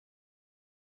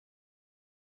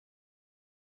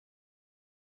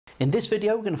In this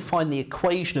video, we're going to find the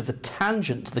equation of the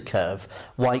tangent to the curve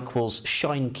y equals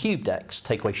sine cubed x,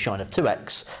 take away sine of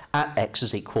 2x, at x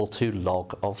is equal to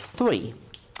log of 3.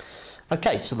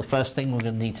 Okay, so the first thing we're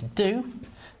going to need to do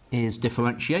is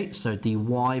differentiate. So dy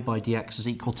by dx is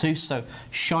equal to, so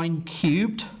sine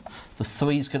cubed, the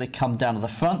 3 is going to come down to the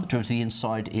front, the derivative of the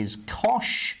inside is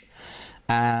cosh,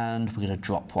 and we're going to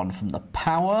drop one from the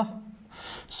power.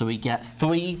 So we get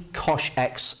 3 cosh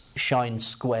x sine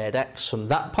squared x from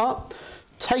that part.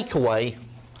 Take away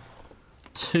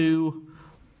 2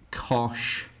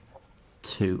 cosh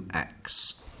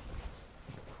 2x.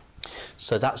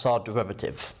 So that's our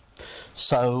derivative.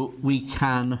 So we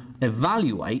can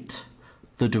evaluate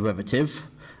the derivative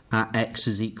at x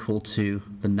is equal to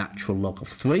the natural log of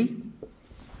 3.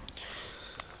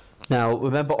 Now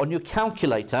remember, on your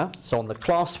calculator, so on the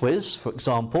class whiz, for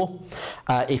example,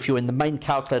 if you're in the main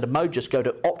calculator mode, just go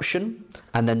to option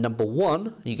and then number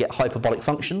 1, you get hyperbolic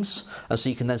functions, and so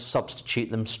you can then substitute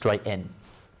them straight in.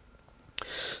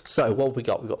 So what have we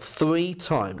got? We've got 3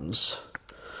 times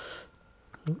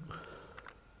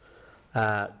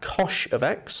cosh of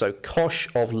x, so cosh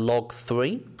of log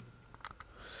 3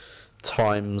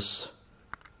 times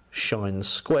sine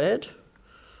squared.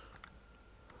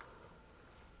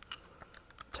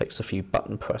 Takes a few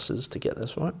button presses to get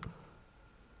this right.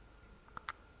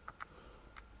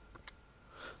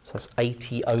 So that's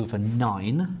 80 over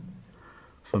 9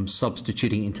 from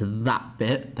substituting into that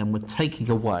bit. Then we're taking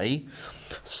away,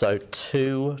 so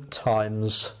 2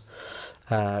 times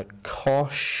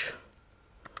cosh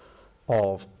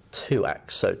of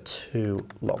 2x, so 2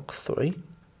 log 3.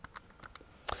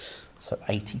 So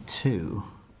 82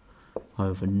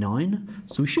 over 9.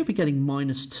 So we should be getting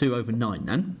minus 2 over 9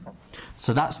 then.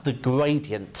 So that's the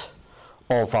gradient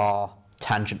of our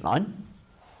tangent line.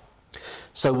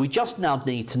 So we just now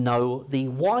need to know the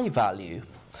y value.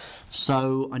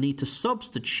 So I need to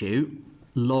substitute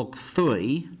log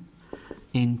 3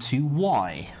 into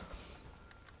y.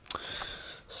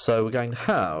 So we're going to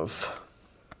have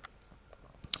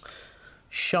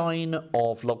sine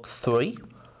of log 3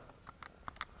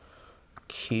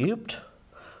 cubed,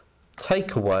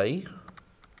 take away,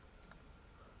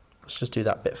 let's just do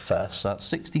that bit first, so that's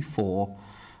 64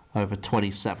 over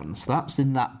 27, so that's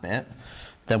in that bit.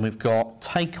 Then we've got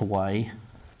take away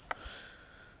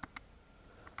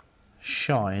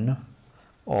sine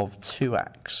of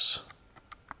 2x,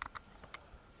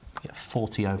 we get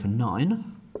 40 over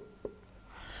 9.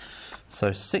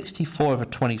 So 64 over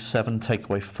 27 take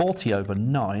away 40 over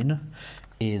 9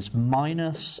 is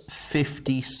minus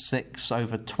 56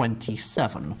 over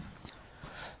 27.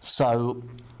 So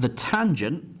the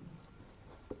tangent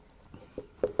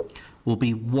will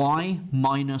be y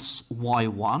minus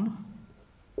y1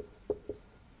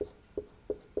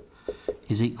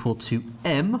 is equal to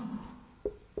m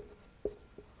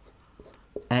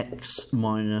x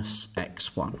minus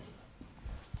x1.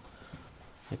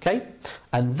 Okay,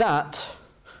 and that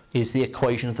is the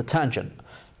equation of the tangent.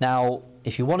 Now,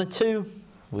 if you wanted to,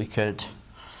 we could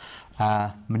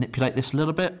manipulate this a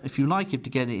little bit, if you like, to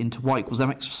get it into y equals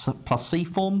mx plus c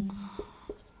form.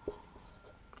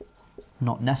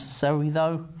 Not necessary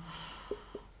though.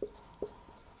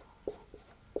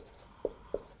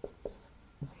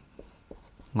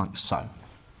 Like so.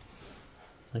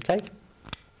 Okay,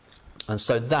 and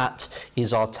so that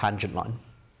is our tangent line.